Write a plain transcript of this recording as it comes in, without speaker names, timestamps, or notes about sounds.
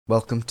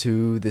Welcome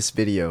to this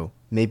video.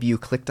 Maybe you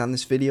clicked on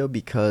this video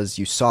because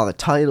you saw the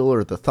title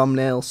or the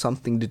thumbnail,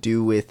 something to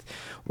do with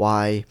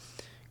why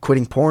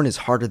quitting porn is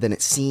harder than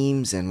it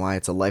seems and why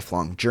it's a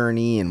lifelong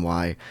journey and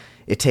why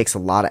it takes a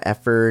lot of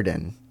effort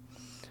and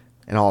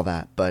all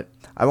that. But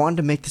I wanted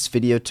to make this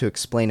video to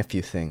explain a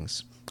few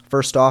things.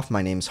 First off,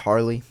 my name's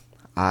Harley.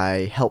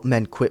 I help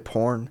men quit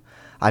porn.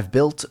 I've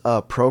built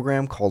a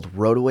program called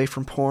Road Away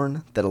from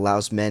Porn that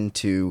allows men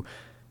to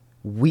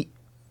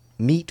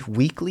meet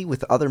weekly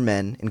with other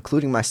men,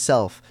 including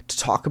myself, to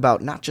talk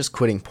about not just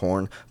quitting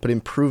porn, but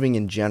improving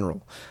in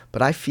general.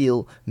 But I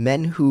feel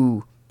men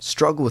who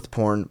struggle with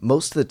porn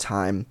most of the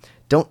time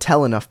don't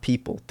tell enough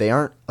people. They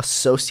aren't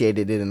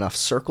associated in enough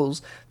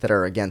circles that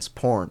are against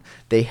porn.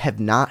 They have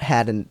not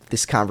had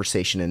this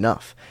conversation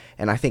enough.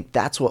 And I think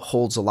that's what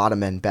holds a lot of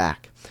men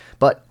back.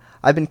 But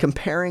I've been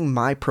comparing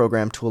my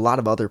program to a lot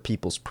of other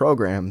people's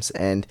programs,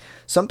 and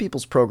some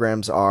people's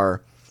programs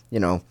are,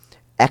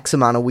 X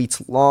amount of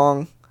weeks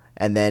long,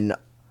 and then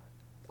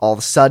all of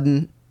a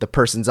sudden, the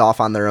person's off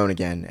on their own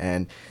again.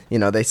 And,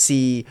 they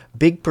see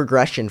big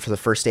progression for the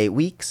first 8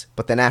 weeks,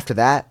 but then after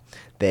that,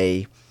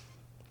 they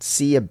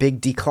see a big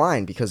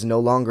decline because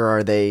no longer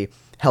are they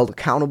held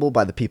accountable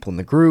by the people in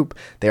the group.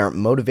 They aren't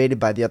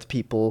motivated by the other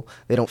people.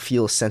 They don't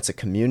feel a sense of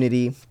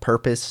community,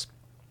 purpose.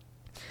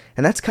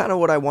 And that's kind of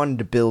what I wanted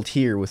to build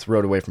here with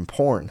Road Away from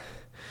Porn.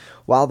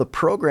 While the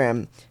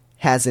program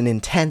has an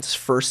intense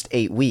first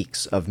 8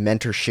 weeks of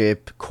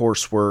mentorship,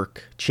 coursework,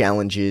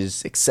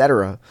 challenges,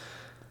 etc.,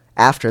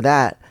 after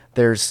that,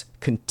 there's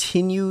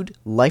continued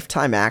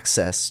lifetime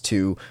access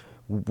to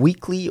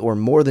weekly or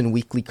more than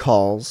weekly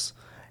calls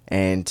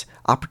and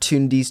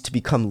opportunities to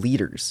become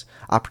leaders,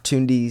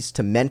 opportunities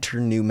to mentor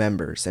new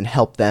members and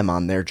help them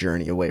on their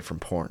journey away from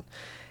porn.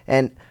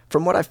 And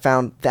from what I've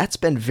found, that's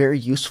been very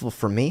useful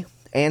for me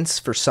and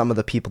for some of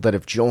the people that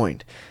have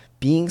joined.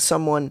 Being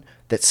someone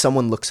that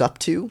someone looks up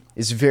to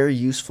is very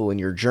useful in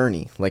your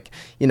journey. Like,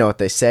 what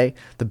they say,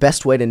 the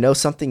best way to know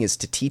something is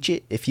to teach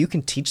it. If you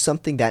can teach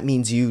something, that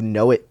means you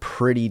know it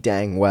pretty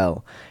dang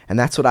well. And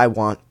that's what I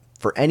want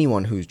for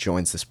anyone who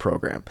joins this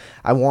program.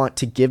 I want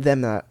to give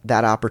them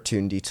that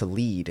opportunity to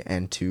lead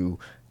and to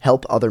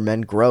help other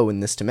men grow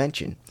in this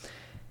dimension.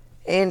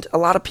 And a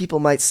lot of people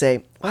might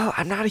say, well,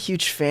 I'm not a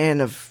huge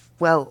fan of,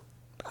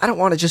 I don't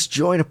want to just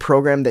join a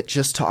program that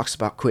just talks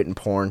about quitting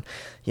porn.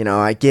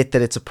 I get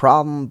that it's a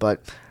problem,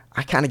 but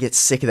I kind of get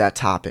sick of that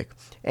topic.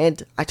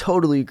 And I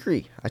totally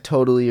agree.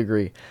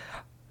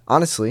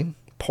 Honestly,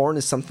 porn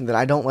is something that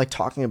I don't like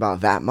talking about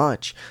that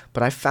much,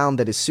 but I found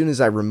that as soon as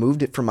I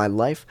removed it from my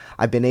life,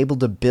 I've been able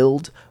to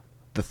build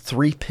the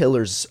 3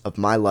 pillars of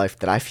my life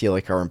that I feel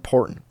like are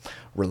important: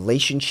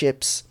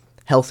 relationships,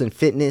 health and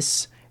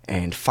fitness,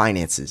 and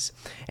finances.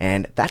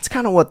 And that's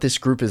kind of what this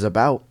group is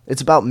about.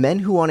 It's about men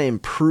who want to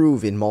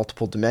improve in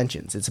multiple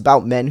dimensions. It's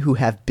about men who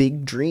have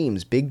big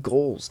dreams, big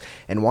goals,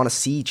 and want to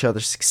see each other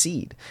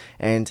succeed.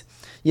 And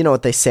you know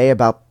what they say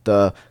about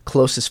the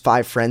closest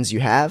 5 friends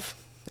you have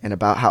and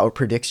about how it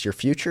predicts your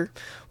future?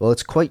 Well,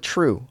 it's quite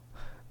true.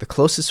 The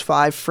closest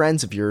 5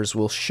 friends of yours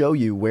will show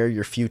you where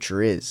your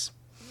future is.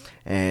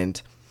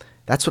 And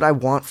that's what I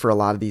want for a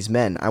lot of these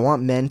men. I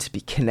want men to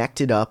be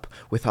connected up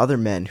with other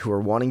men who are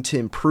wanting to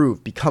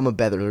improve, become a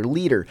better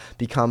leader,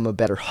 become a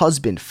better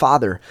husband,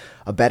 father,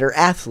 a better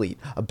athlete,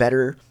 a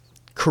better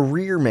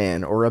career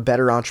man, or a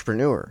better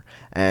entrepreneur.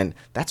 And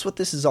that's what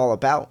this is all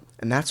about.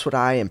 And that's what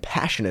I am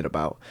passionate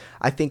about.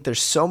 I think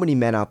there's so many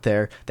men out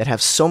there that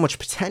have so much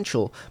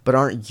potential but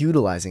aren't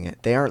utilizing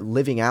it. They aren't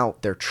living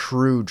out their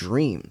true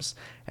dreams.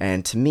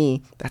 And to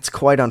me, that's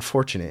quite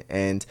unfortunate.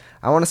 And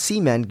I want to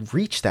see men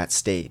reach that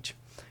stage.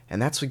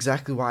 And that's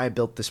exactly why I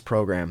built this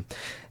program.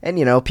 And,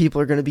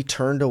 people are going to be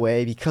turned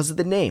away because of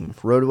the name,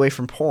 Road Away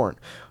from Porn.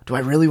 Do I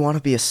really want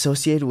to be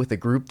associated with a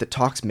group that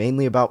talks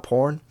mainly about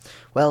porn?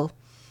 Well,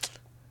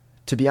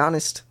 to be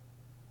honest,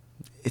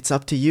 it's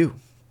up to you.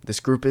 This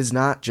group is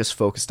not just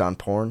focused on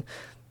porn.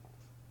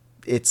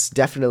 It's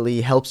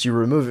definitely helps you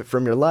remove it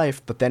from your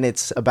life, but then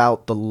it's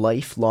about the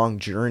lifelong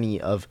journey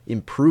of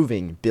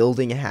improving,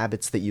 building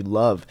habits that you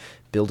love,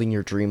 building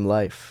your dream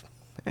life.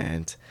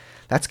 And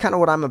that's kind of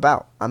what I'm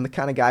about. I'm the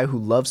kind of guy who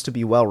loves to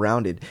be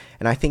well-rounded,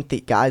 and I think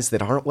that guys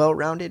that aren't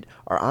well-rounded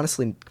are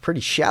honestly pretty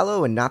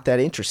shallow and not that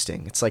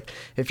interesting. It's like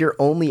if your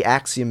only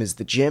axiom is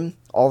the gym,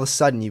 all of a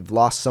sudden you've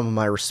lost some of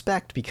my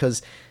respect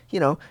because,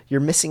 you're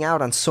missing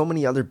out on so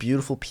many other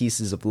beautiful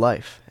pieces of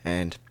life.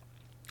 And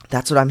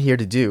that's what I'm here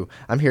to do.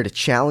 I'm here to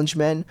challenge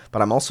men,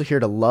 but I'm also here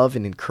to love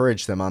and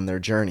encourage them on their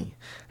journey.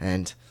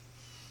 And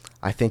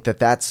I think that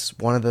that's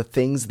one of the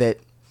things that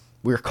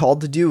we're called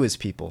to do as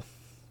people.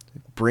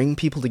 Bring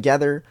people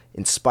together,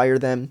 inspire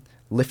them,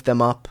 lift them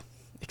up,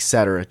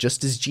 etc.,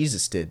 just as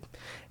Jesus did.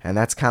 And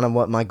that's kind of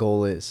what my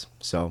goal is.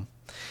 So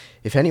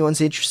if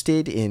anyone's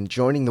interested in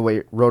joining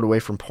the Road Away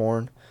from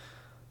Porn,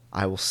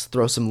 I will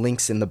throw some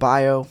links in the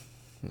bio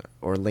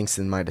or links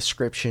in my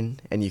description,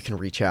 and you can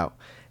reach out.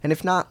 And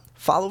if not,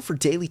 follow for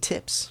daily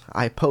tips.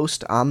 I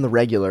post on the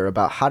regular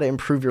about how to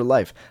improve your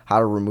life, how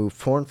to remove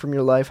porn from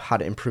your life, how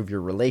to improve your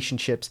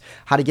relationships,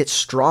 how to get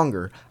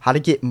stronger, how to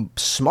get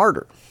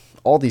smarter,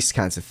 all these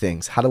kinds of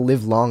things, how to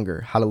live longer,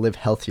 how to live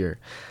healthier.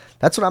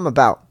 That's what I'm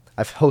about.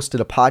 I've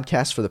hosted a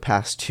podcast for the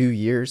past 2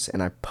 years,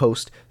 and I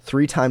post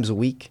 3 times a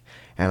week.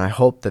 And I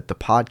hope that the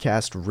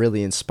podcast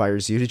really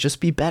inspires you to just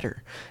be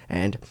better.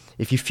 And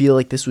if you feel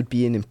like this would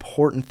be an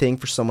important thing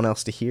for someone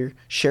else to hear,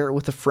 share it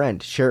with a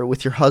friend, share it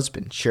with your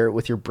husband, share it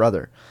with your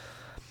brother.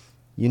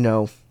 You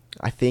know,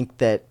 I think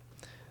that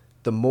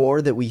the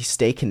more that we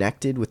stay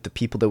connected with the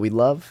people that we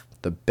love,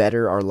 the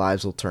better our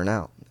lives will turn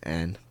out.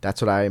 And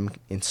that's what I'm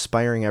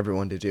inspiring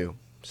everyone to do.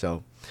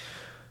 So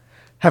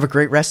have a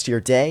great rest of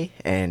your day,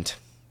 and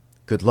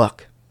good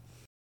luck.